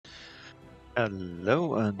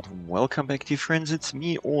Hello and welcome back, dear friends. It's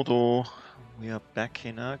me, Odo. We are back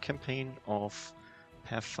in a campaign of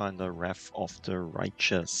Pathfinder Wrath of the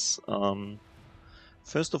Righteous.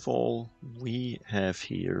 First of all, we have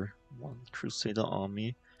here one Crusader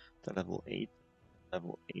army, the level 8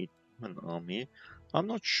 human army. I'm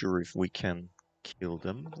not sure if we can kill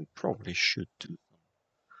them. We probably should do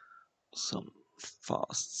some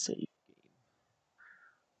fast save.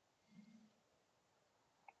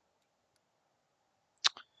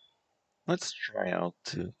 Let's try out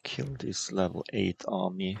to kill this level 8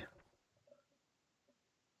 army.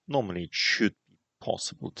 Normally it should be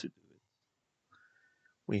possible to do it.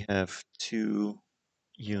 We have 2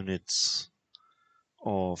 units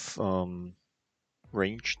of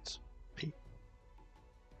ranged people.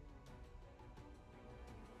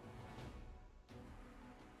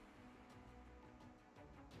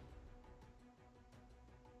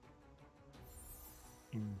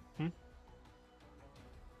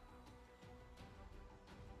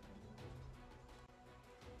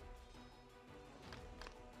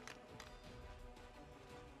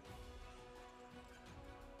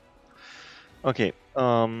 Okay,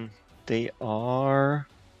 they are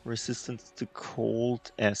resistant to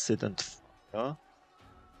cold, acid, and fire.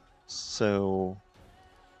 So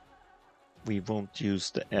we won't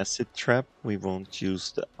use the acid trap, we won't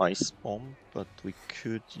use the ice bomb, but we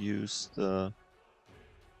could use the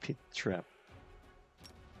pit trap.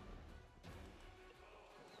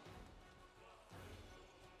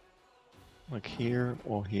 Like here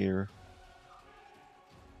or here.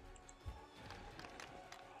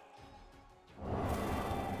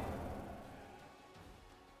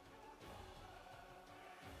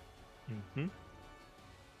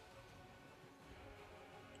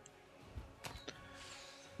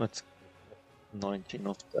 Let's 19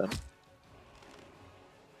 of them.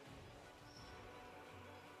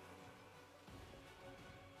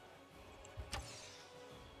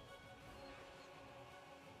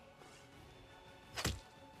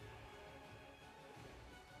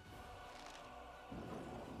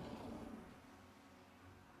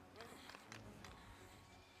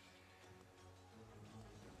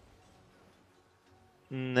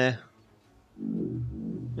 Nah.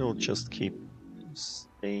 You'll just keep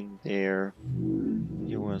staying there.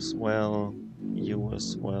 You as well, and you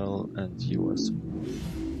as well.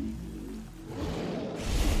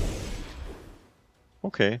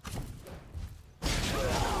 Okay.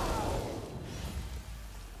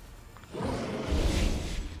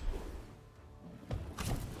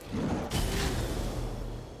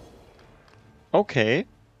 Okay.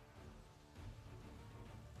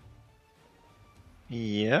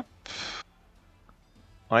 Yep.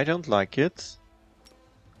 I don't like it.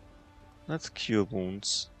 Let's cure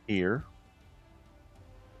wounds here.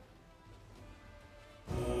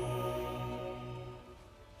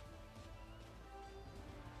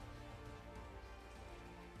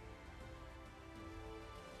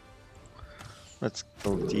 Let's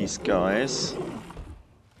kill these guys.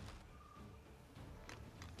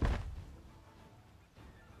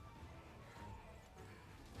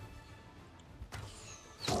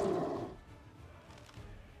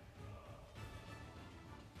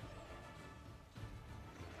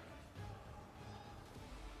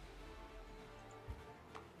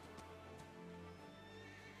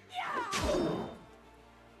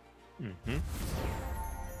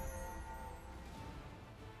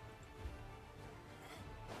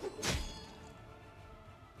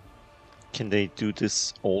 Can they do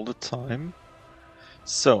this all the time?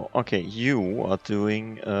 So, okay, you are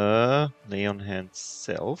doing lay on hands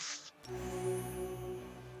self.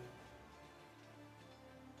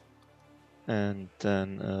 And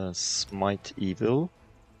then smite evil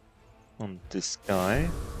on this guy.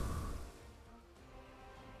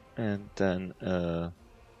 And then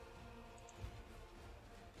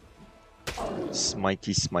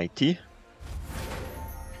smitey.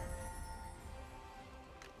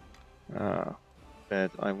 Ah,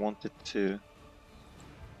 bad. I wanted to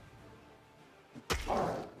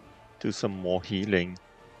do some more healing.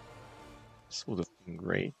 This would have been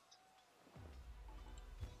great.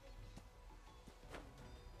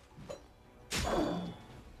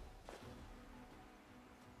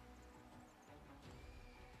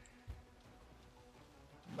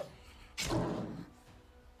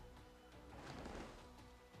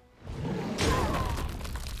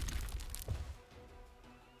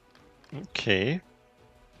 Okay.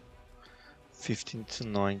 15 to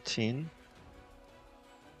 19.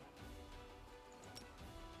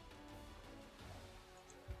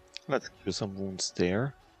 Let's do some wounds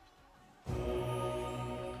there.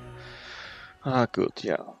 Ah, good,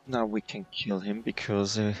 yeah. Now we can kill him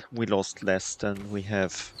because we lost less than we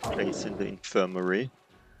have place in the infirmary,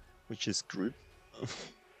 which is good.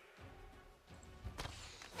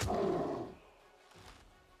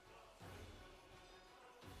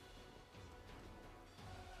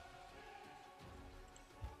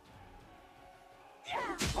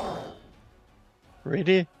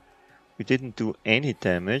 Really? We didn't do any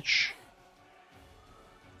damage.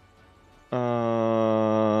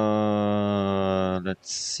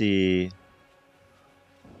 Let's see.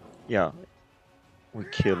 Yeah, we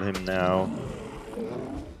kill him now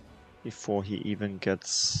before he even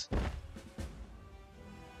gets...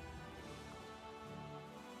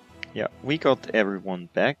 Yeah, we got everyone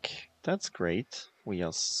back. That's great. We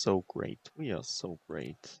are so great. We are so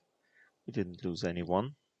great. We didn't lose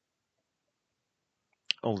anyone.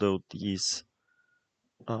 Although these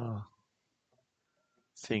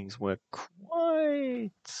things were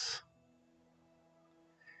quite...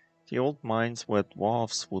 The old mines where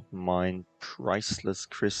dwarves would mine priceless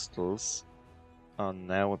crystals are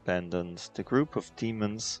now abandoned. The group of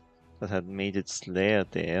demons that had made its lair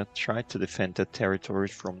there tried to defend their territory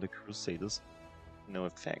from the Crusaders. No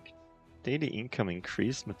effect. Daily income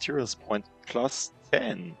increased, materials point plus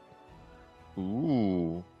 10.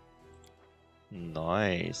 Ooh.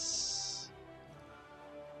 Nice.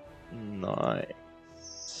 Nice.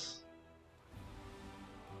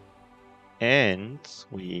 And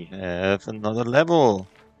we have another level.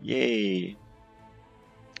 Yay.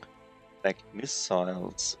 Back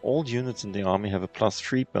missiles. All units in the army have a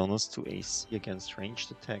 +3 bonus to AC against ranged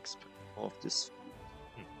attacks of this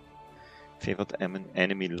favored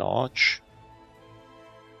enemy large.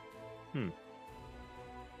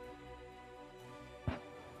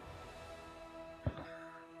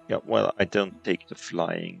 Yeah, well, I don't take the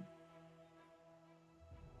flying.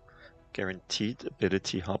 Guaranteed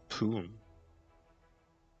ability harpoon.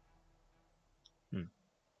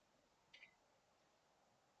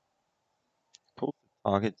 Pull the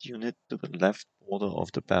target unit to the left border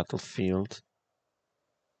of the battlefield.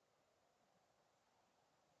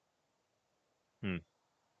 I'm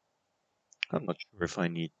not sure if I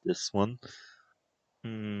need this one.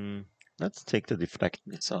 Let's take the deflect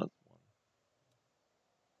missile one.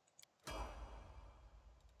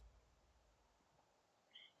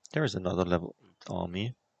 There is another level 8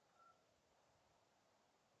 army.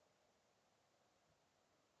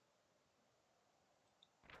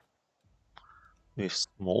 With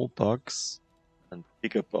small bugs and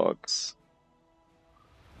bigger bugs.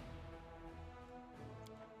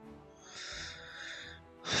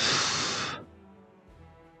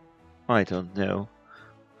 I don't know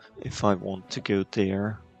if I want to go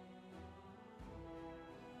there.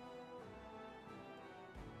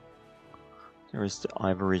 There is the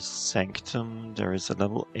Ivory Sanctum, there is a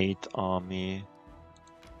level 8 army.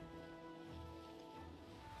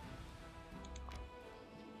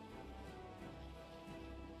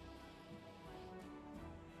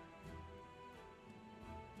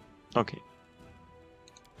 Okay.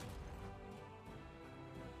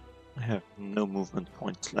 I have no movement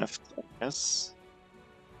points left, I guess.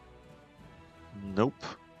 Nope.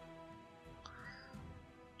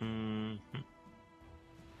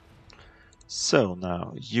 So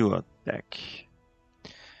now you are back.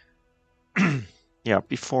 Yeah,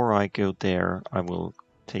 before I go there, I will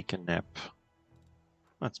take a nap.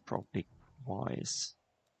 That's probably wise.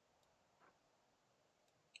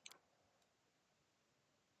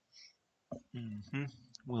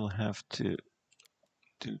 We'll have to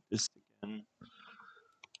do this again.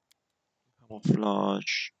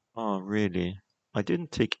 Camouflage. Oh, really? I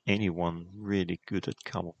didn't take anyone really good at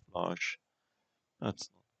camouflage. That's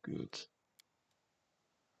not good.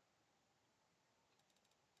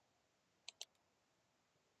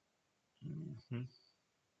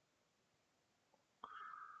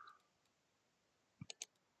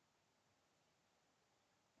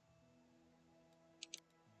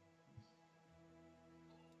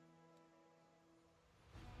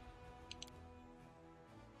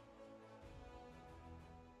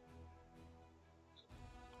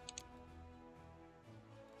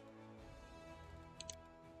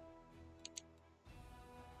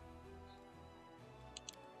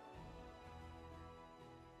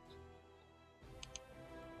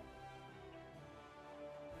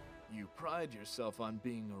 You pride yourself on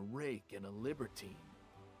being a rake and a libertine.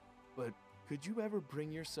 But could you ever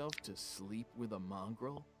bring yourself to sleep with a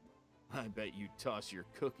mongrel? I bet you'd toss your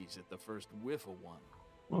cookies at the first whiff of one.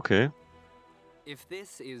 Okay. If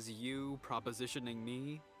this is you propositioning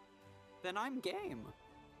me, then I'm game.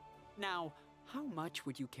 Now, how much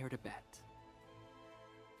would you care to bet?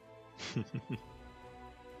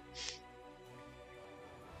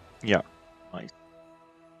 Yeah, nice.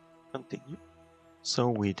 Continue. So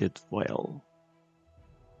we did well.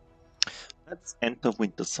 Let's enter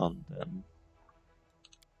Wintersun then.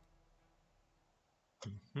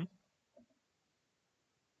 Mhm.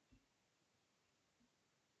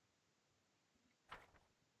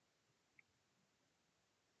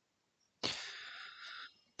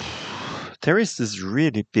 There is this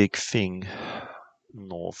really big thing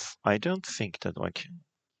north. I don't think that I can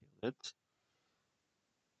kill it.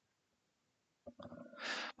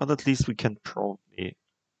 But at least we can probably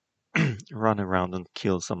run around and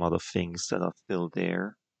kill some other things that are still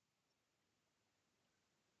there.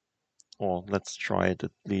 Or let's try it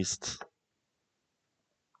at least.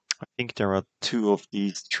 I think there are 2 of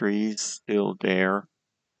these trees still there.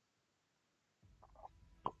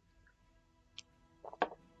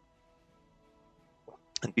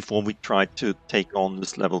 And before we try to take on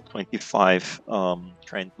this level 25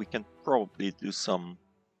 trend, we can probably do some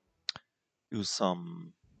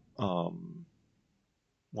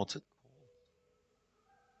what's it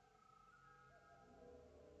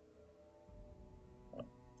called?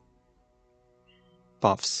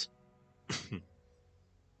 Buffs.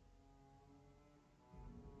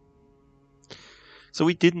 So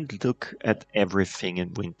we didn't look at everything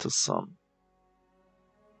in Wintersun.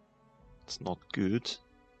 It's not good.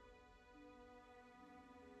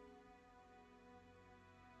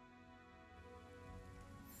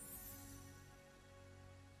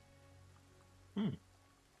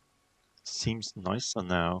 Seems nicer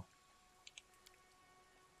now.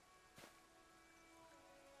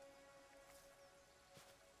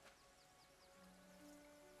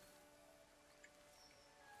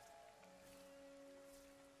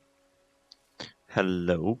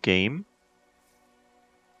 Hello, game.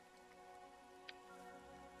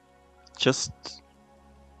 Just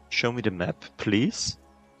show me the map, please.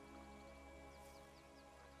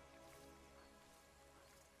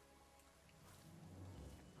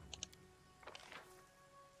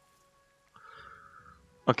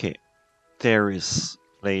 Okay, there is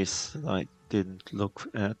a place that I didn't look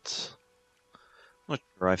at. Not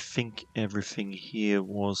sure, I think everything here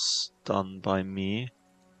was done by me.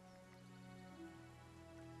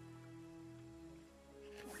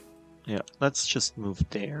 Yeah, let's just move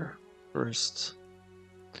there first,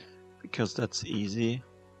 because that's easy.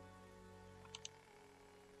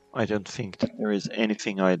 I don't think that there is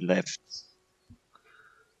anything I left.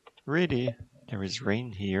 Really, there is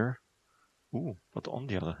rain here. Ooh, but on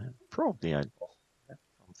the other hand, probably I left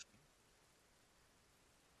something.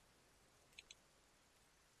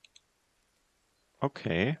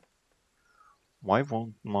 Okay. Why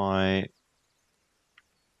won't my...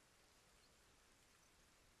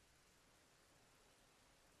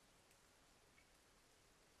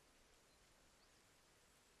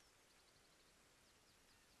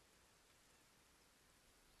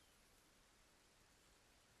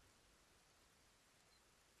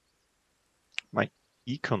 My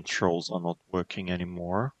key controls are not working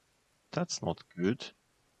anymore. That's not good.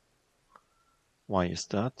 Why is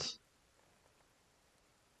that?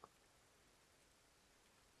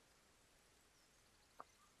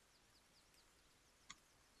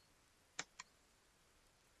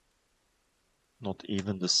 Not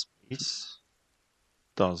even the space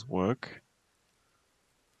does work.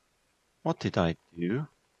 What did I do?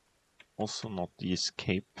 Also not the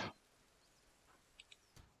escape.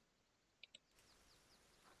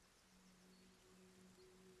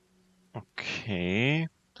 Okay,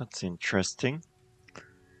 that's interesting.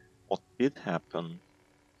 What did happen?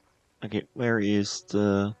 Okay, where is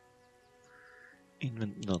the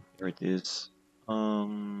invent? No, there it is.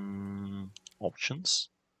 Options.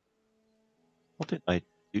 What did I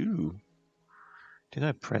do? Did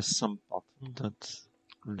I press some button that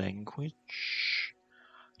language?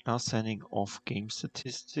 Now sending off game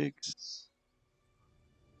statistics.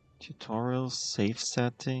 Tutorials, save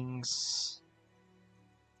settings,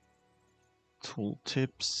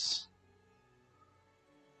 tooltips,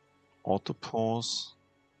 auto pause.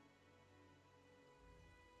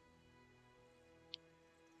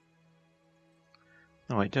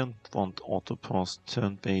 No, I don't want auto pause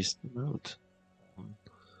turn-based mode.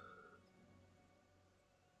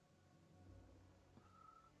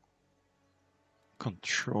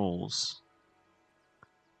 Controls.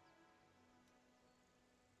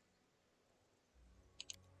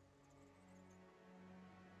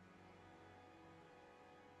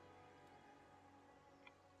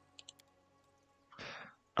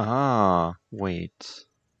 Ah, wait.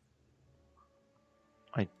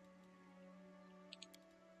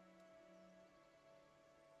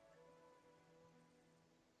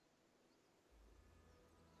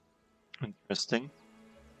 Interesting.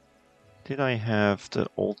 Did I have the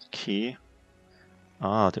old key?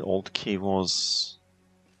 Ah, the old key was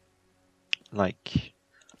like...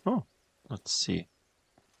 Oh, let's see.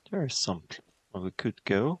 There is some where we could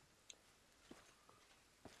go.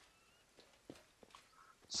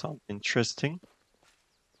 Sounds interesting.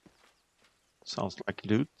 Sounds like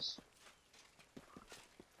loot.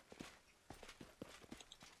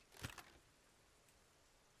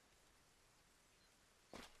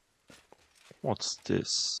 What's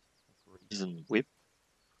this? Reason whip?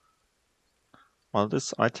 While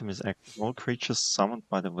this item is active, all creatures summoned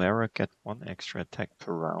by the wearer get 1 extra attack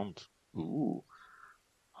per round. Ooh.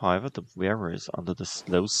 However, the wearer is under the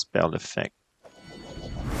slow spell effect.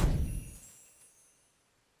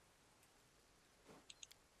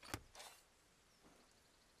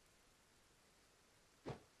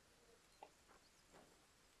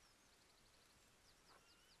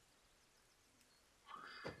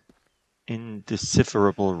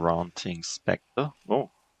 Indecipherable Ranting Spectre.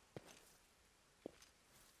 Oh.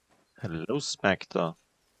 Hello, Spectre.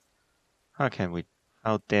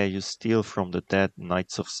 How dare you steal from the dead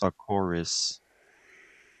Knights of Sarkoris?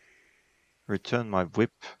 Return my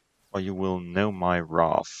whip, or you will know my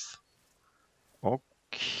wrath.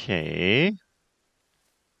 Okay.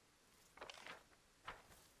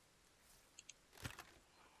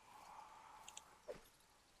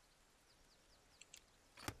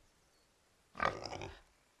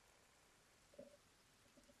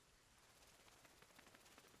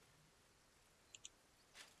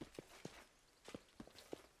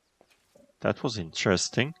 That was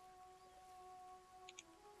interesting.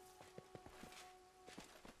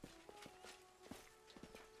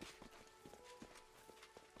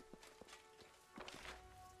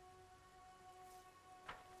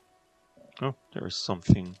 Oh, there is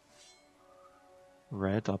something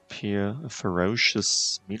red up here. A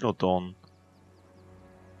ferocious Milodon.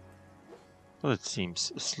 Well, it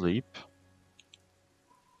seems asleep.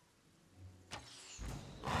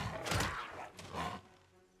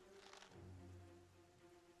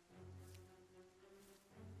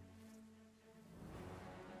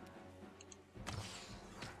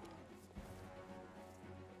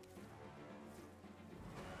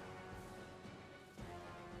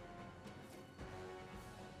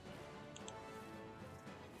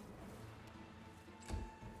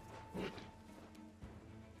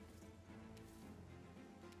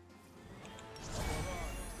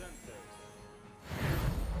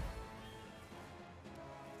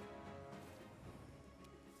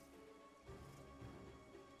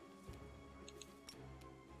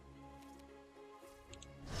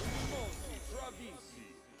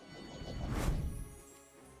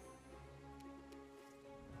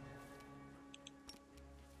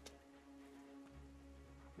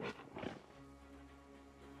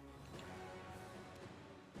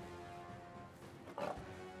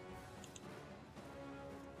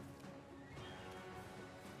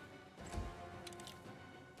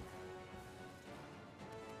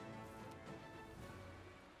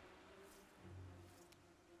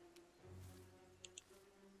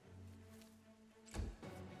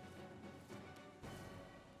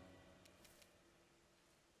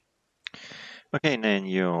 Okay,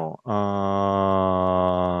 Nanyo.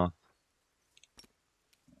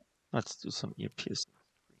 Let's do some ear piercing.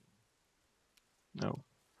 No.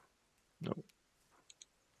 No.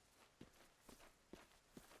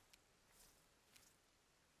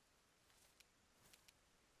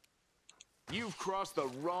 You've crossed the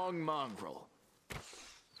wrong mongrel.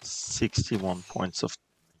 61 points of...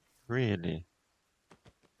 Really?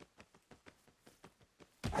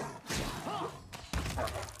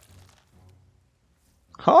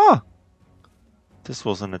 Ha! This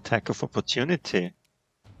was an attack of opportunity.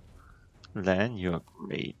 Lan, you're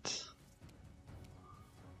great.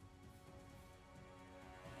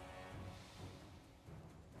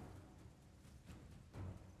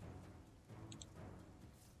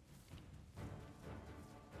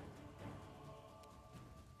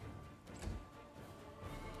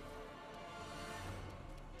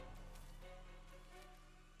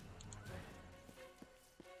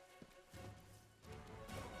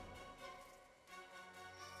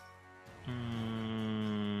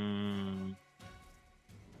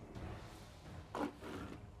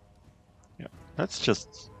 Yeah, let's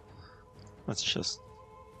just...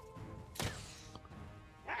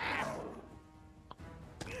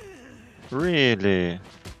 Really?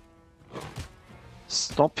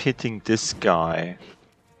 Stop hitting this guy.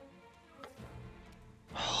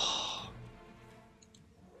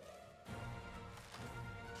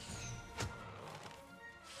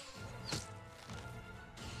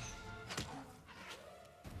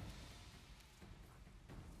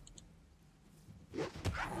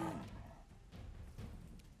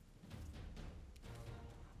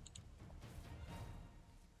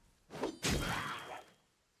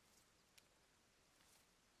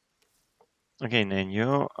 Okay,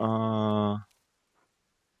 Nenyo,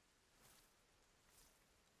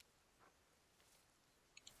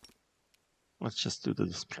 let's just do the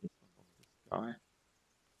displacement on this guy.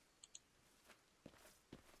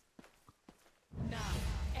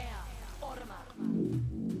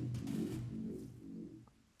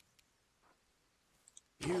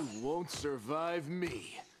 You won't survive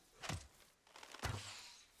me.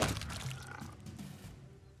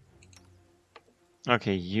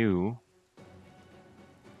 Okay, you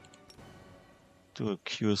do a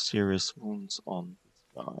cure serious wounds on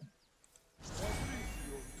this guy.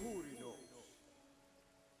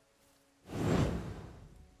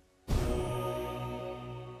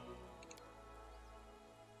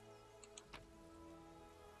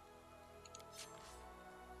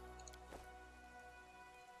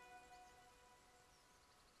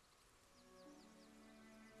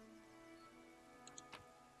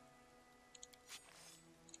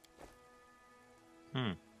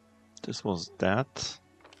 This was that.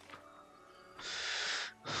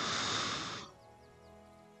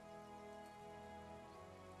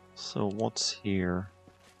 So what's here?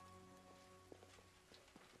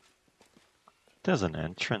 There's an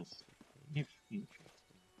entrance.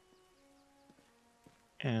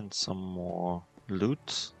 And some more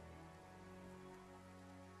loot.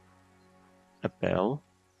 A bell?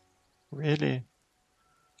 Really?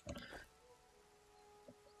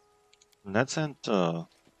 Let's enter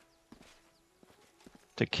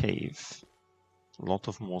the cave. A lot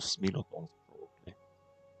of more Smilodons probably.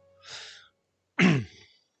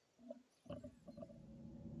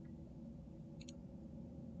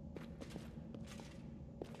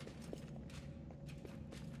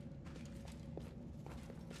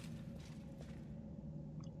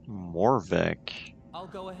 Morveg. I'll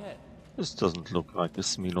go ahead. This doesn't look like a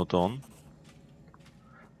Smilodon.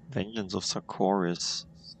 Vengeance of Sarkoris.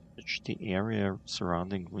 Search the area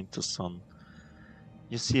surrounding Wintersun.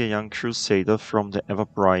 You see a young crusader from the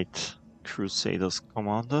ever-bright Crusaders,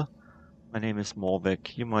 Commander. My name is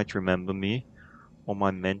Morveg. You might remember me. Or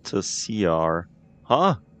my mentor, CR.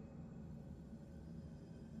 Huh?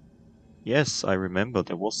 Yes, I remember.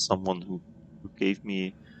 There was someone who gave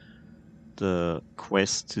me the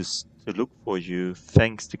quest to look for you.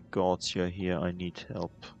 Thanks to gods you're here. I need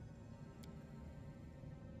help.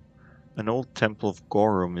 An old temple of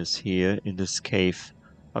Gorum is here in this cave.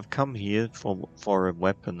 I've come here for a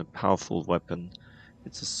weapon, a powerful weapon.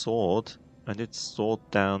 It's a sword, and it's stored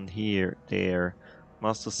down there.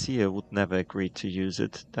 Master Seer would never agree to use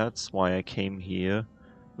it. That's why I came here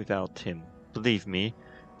without him. Believe me,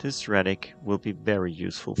 this relic will be very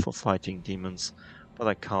useful for fighting demons, but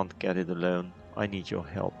I can't get it alone. I need your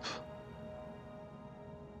help.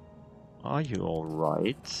 Are you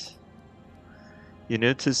alright? You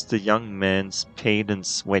notice the young man's pale and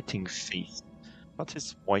sweating face, but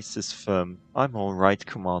his voice is firm. I'm alright,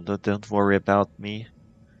 Commander. Don't worry about me.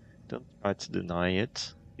 Don't try to deny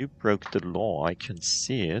it. You broke the law, I can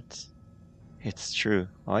see it. It's true.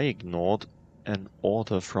 I ignored an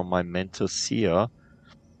order from my mentor Seer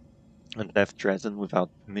and left Dresden without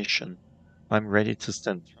permission. I'm ready to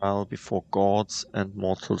stand trial before gods and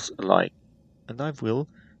mortals alike, and I will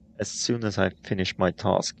as soon as I finish my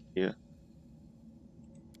task here.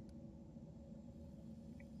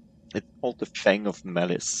 It's called the Fang of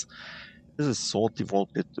Malice. This is a sword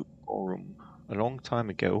devoted to Gorum. A long time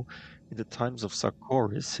ago, in the times of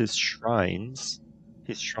Sarkoris, his shrine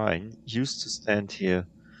used to stand here.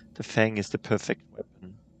 The Fang is the perfect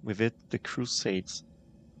weapon. With it, the Crusaders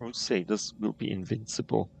will be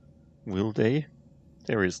invincible. Will they?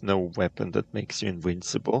 There is no weapon that makes you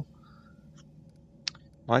invincible.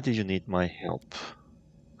 Why do you need my help?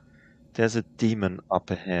 There's a demon up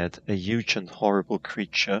ahead, a huge and horrible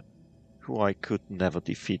creature who I could never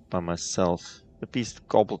defeat by myself. The beast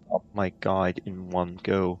gobbled up my guide in one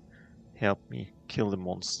go. Help me kill the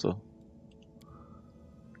monster.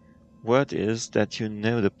 Word is that you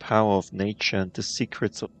know the power of nature and the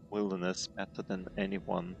secrets of the wilderness better than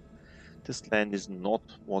anyone. This land is not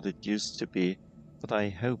what it used to be, but I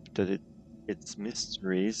hope that its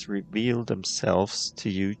mysteries reveal themselves to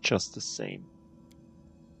you just the same.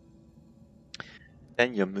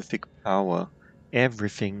 Then your mythic power.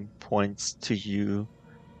 Everything points to you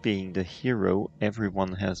being the hero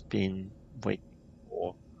everyone has been waiting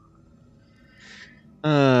for.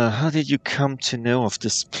 How did you come to know of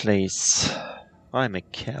this place? I'm a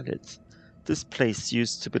Kellid. This place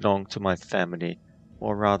used to belong to my family,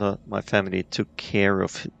 or rather, my family took care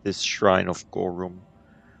of this shrine of Gorum.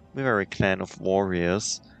 We were a clan of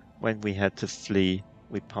warriors. When we had to flee,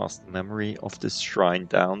 we passed the memory of this shrine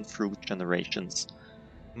down through generations.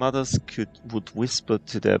 Mothers would whisper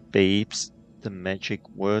to their babes the magic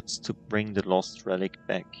words to bring the lost relic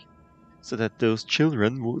back, so that those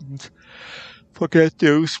children wouldn't forget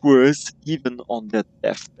those words even on their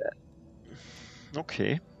deathbed.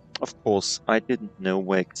 Okay. Of course, I didn't know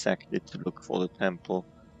where exactly to look for the temple.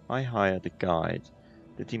 I hired a guide.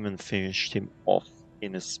 The demon finished him off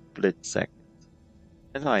in a split second,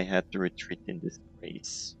 and I had to retreat in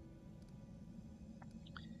disgrace.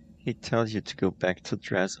 He tells you to go back to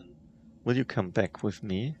Dresden. Will you come back with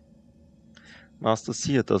me? Master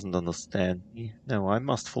Seer doesn't understand me. No, I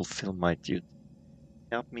must fulfill my duty.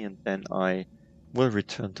 Help me and then I will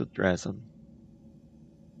return to Dresden.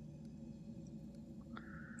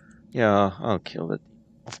 Yeah, I'll kill it.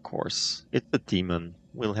 Of course. It's a demon.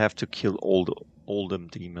 We'll have to kill all them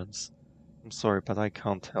demons. I'm sorry, but I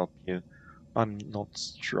can't help you. I'm not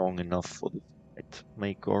strong enough for this fight.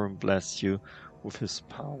 May Goron bless you with his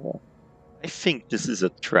power. I think this is a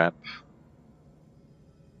trap.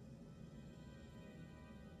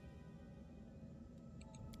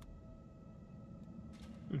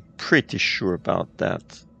 I'm pretty sure about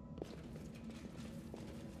that.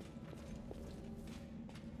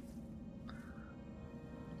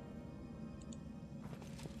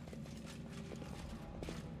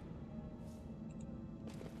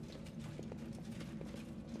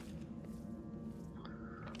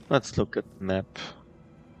 Let's look at the map.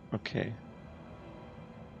 Okay.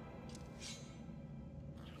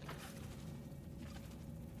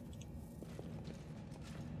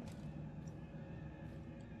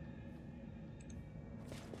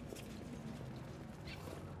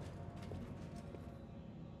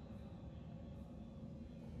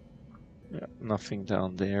 Yeah, nothing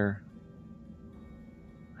down there.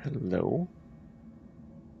 Hello?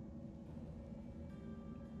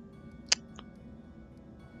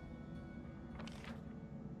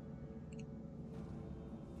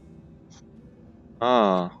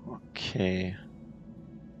 Ah, okay.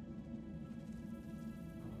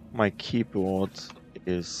 My keyboard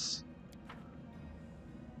is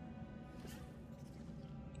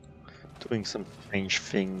doing some strange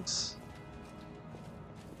things.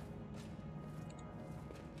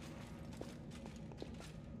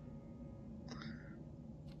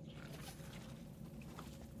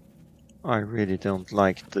 I really don't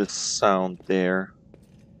like this sound there.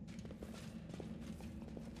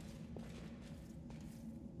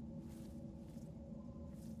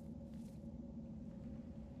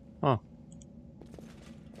 Huh.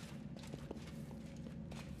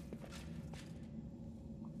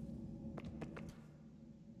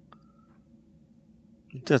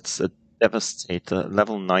 That's a Devastator,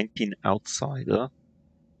 level 19 Outsider,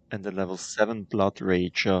 and a level 7 Blood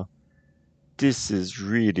Rager. This is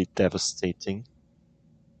really devastating.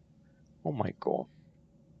 Oh my god.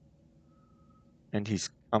 And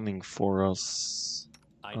he's coming for us.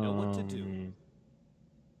 I know what to do.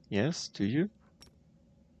 Yes, do you?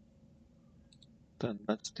 Then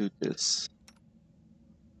let's do this.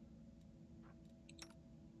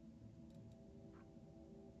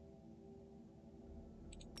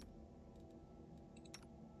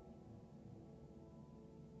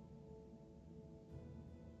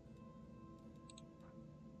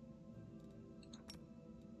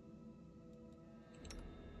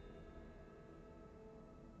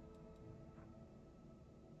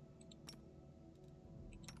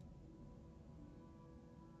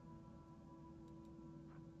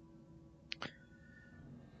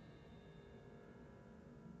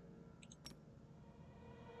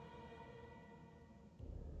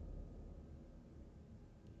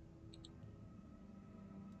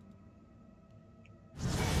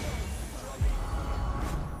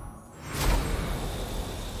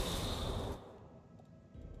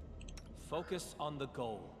 Focus on the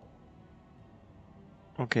goal.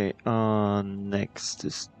 Okay, next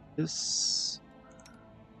is this.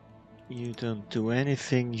 You don't do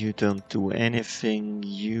anything, you don't do anything,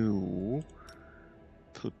 you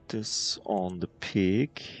put this on the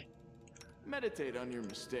pig. Meditate on your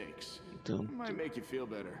mistakes. Don't It might do make you feel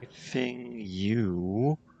better. anything,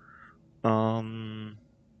 you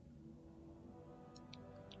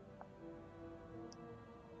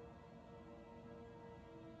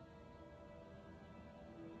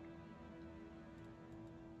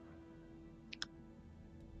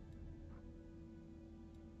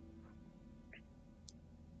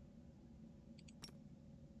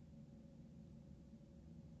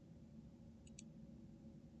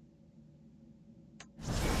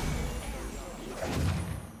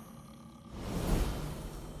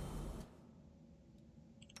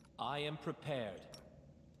I am prepared.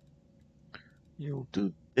 you'll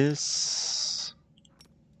do this.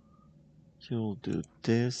 You'll do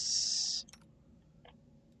this.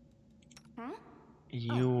 Huh?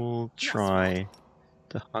 You'll try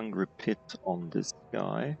the Hungry Pit on this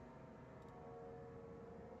guy.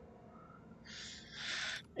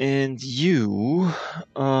 And you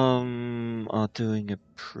are doing a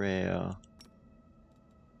prayer.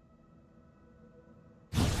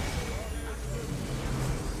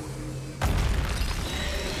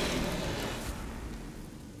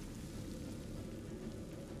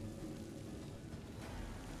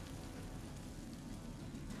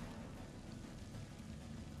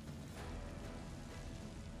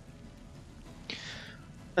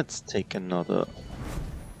 Let's take another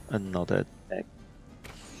attack.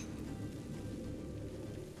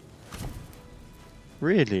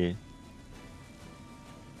 Really?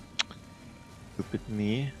 Stupid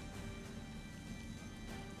me.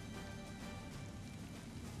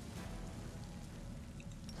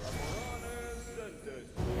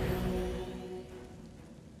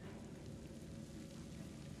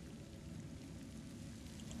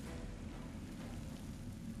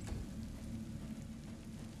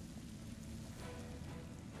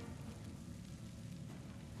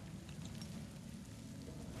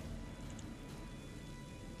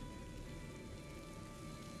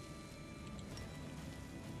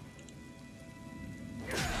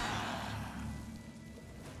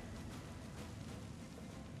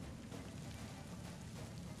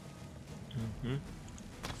 Mm-hmm.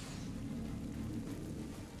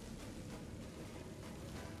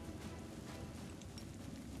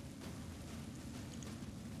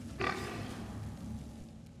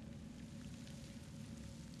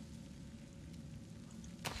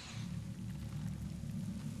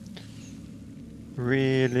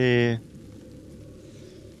 Really?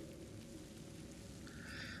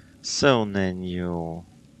 So, Nanyo,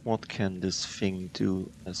 what can this thing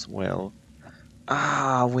do as well?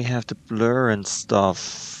 Ah, we have the blur and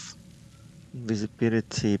stuff.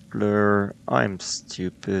 Invisibility, blur. I'm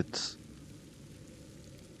stupid.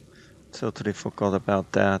 Totally forgot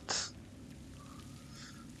about that.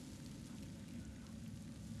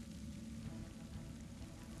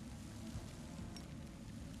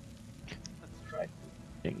 Let's try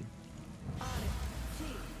something.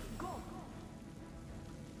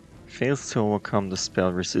 Fails to overcome the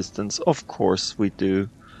spell resistance. Of course we do.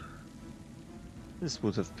 This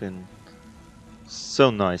would have been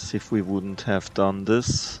so nice if we wouldn't have done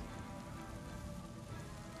this.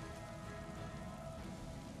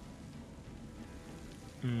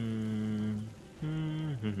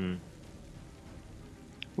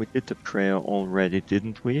 We did the prayer already,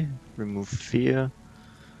 didn't we? Remove fear.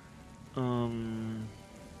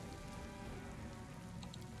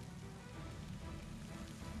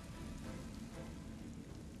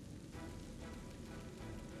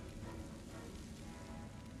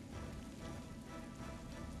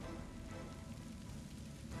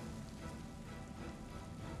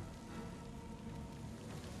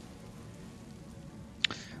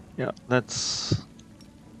 Yeah, let's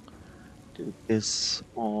do this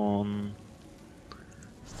on.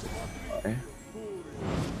 Okay.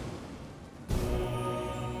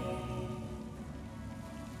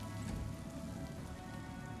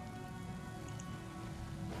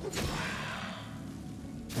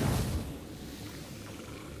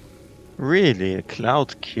 Really, a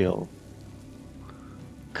cloud kill?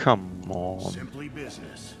 Come on. Simply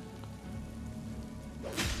business.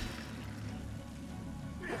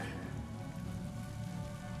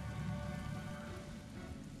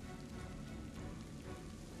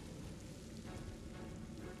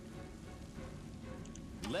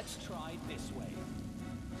 Let's try this way.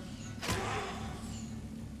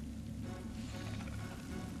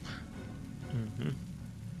 Mm-hmm.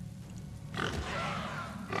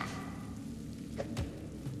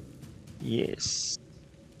 Yes.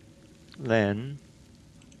 Then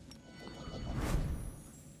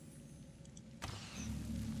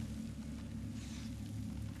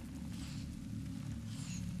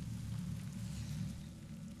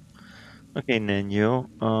okay,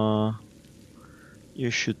 Nanyo, you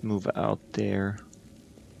should move out there.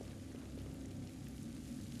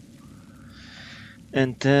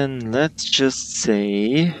 And then let's just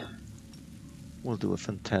say we'll do a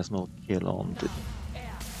phantasmal kill on the.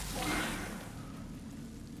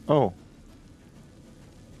 Oh.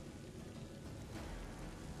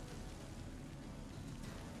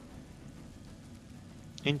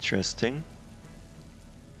 Interesting.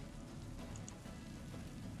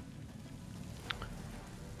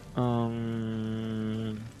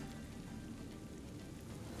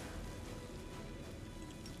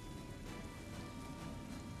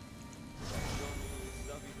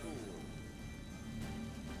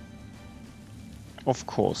 Of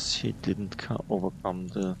course, he didn't overcome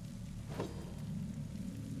the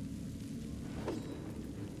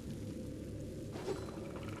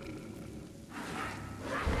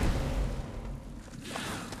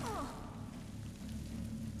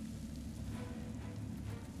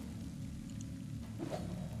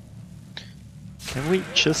we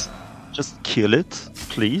just kill it,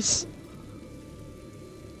 please?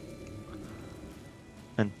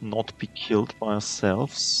 And not be killed by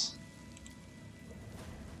ourselves?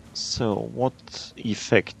 So, what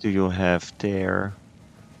effect do you have there?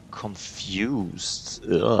 Confused.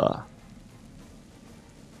 Ugh.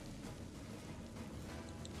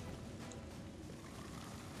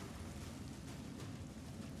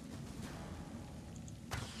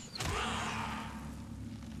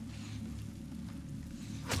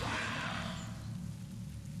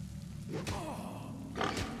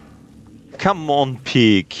 Come on,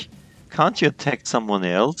 pig! Can't you attack someone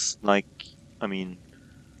else? Like, I mean,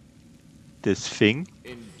 this thing?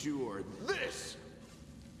 Endure this!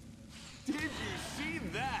 Did you see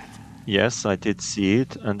that? Yes, I did see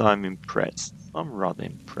it, and I'm impressed. I'm rather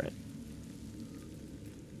impressed.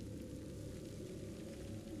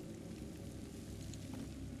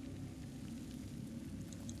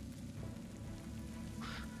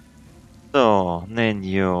 So,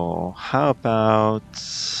 Nenyo, how about...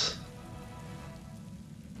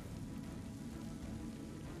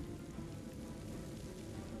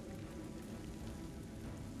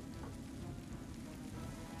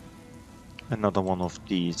 another one of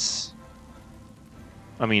these?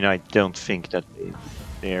 I mean, I don't think that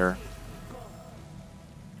they're...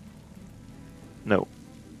 No.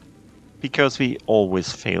 Because we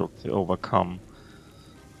always fail to overcome.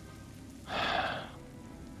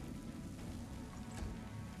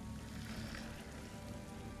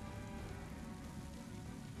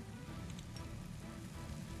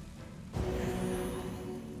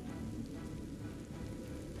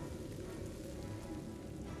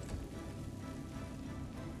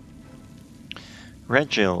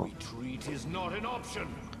 Regil. Retreat is not an option.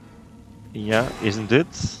 Yeah, isn't it?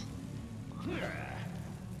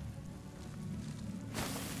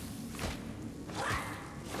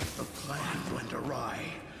 The plan went awry.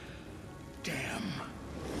 Damn.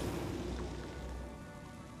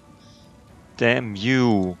 Damn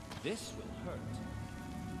you. This will hurt.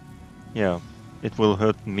 Yeah, it will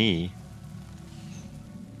hurt me.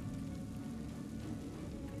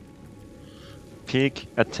 Pig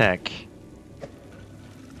attack.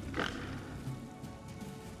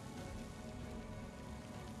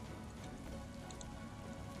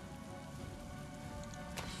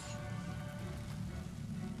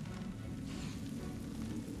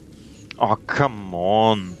 Oh, come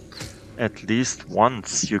on. At least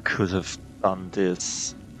once you could have done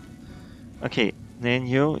this. Okay,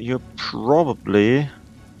 Nenyo, you're probably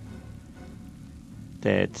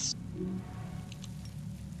dead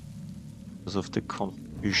because of the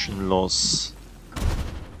contribution loss.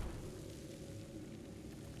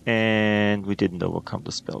 And we didn't overcome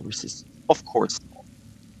the spell resistance. Of course not.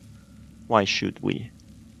 Why should we?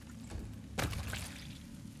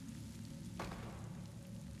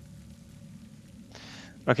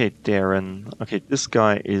 Okay, Darren. Okay, this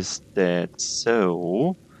guy is dead.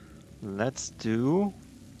 So, let's do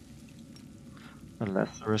a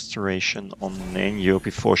lesser restoration on Nenyo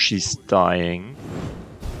before she's dying.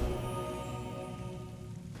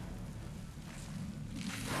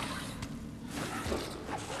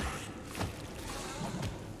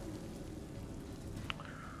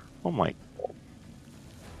 Oh my.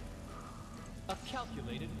 A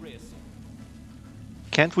calculated risk.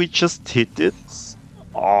 Can't we just hit it?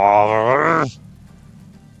 Oh.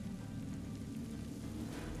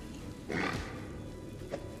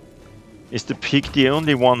 Is the pig the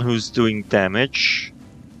only one who's doing damage?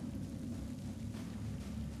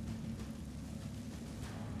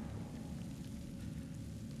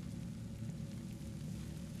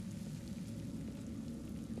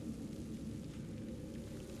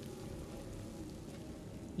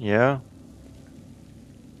 Yeah.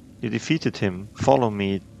 You defeated him. Follow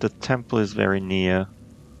me. The temple is very near.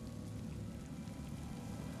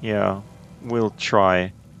 Yeah, we'll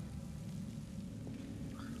try.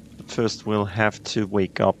 But first we'll have to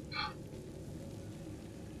wake up.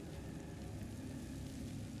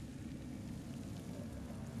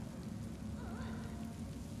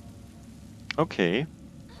 Okay.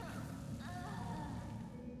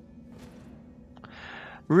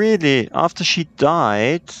 Really? After she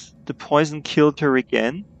died, the poison killed her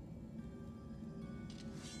again?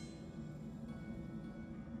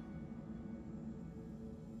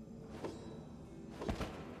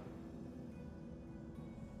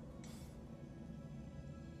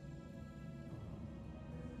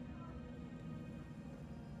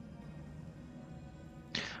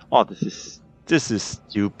 Oh, this is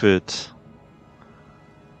stupid.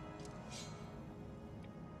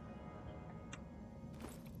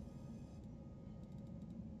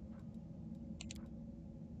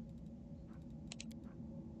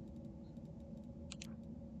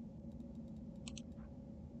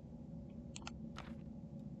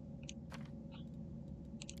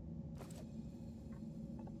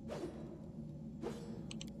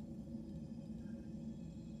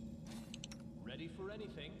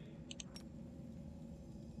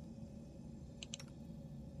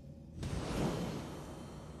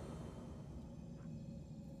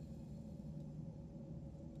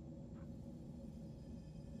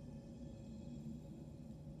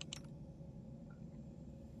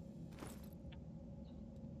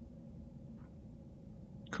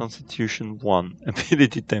 Constitution 1.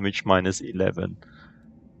 Ability damage minus 11.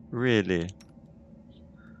 Really?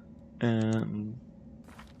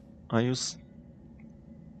 I use...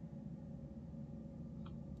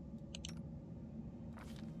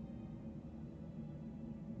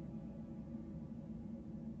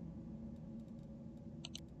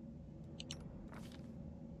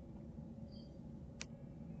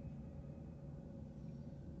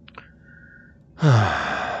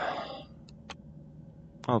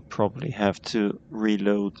 I'll probably have to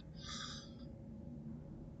reload.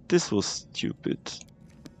 This was stupid.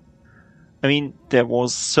 I mean, there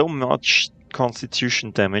was so much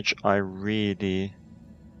constitution damage, I really...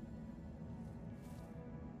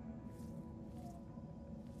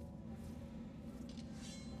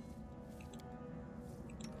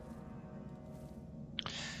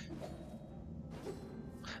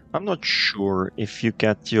 I'm not sure if you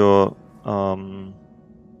get your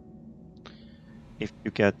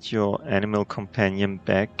animal companion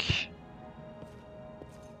back.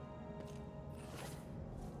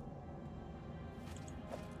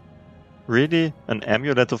 Really? An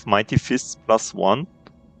amulet of mighty fists +1?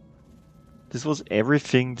 This was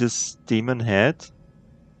everything this demon had?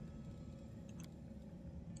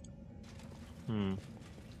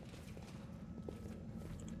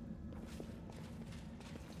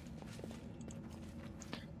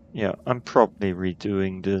 Yeah, I'm probably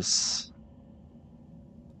redoing this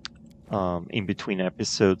in between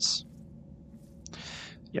episodes.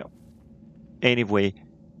 Yeah. Anyway,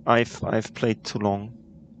 I've played too long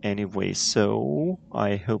anyway, so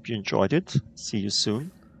I hope you enjoyed it. See you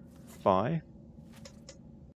soon. Bye.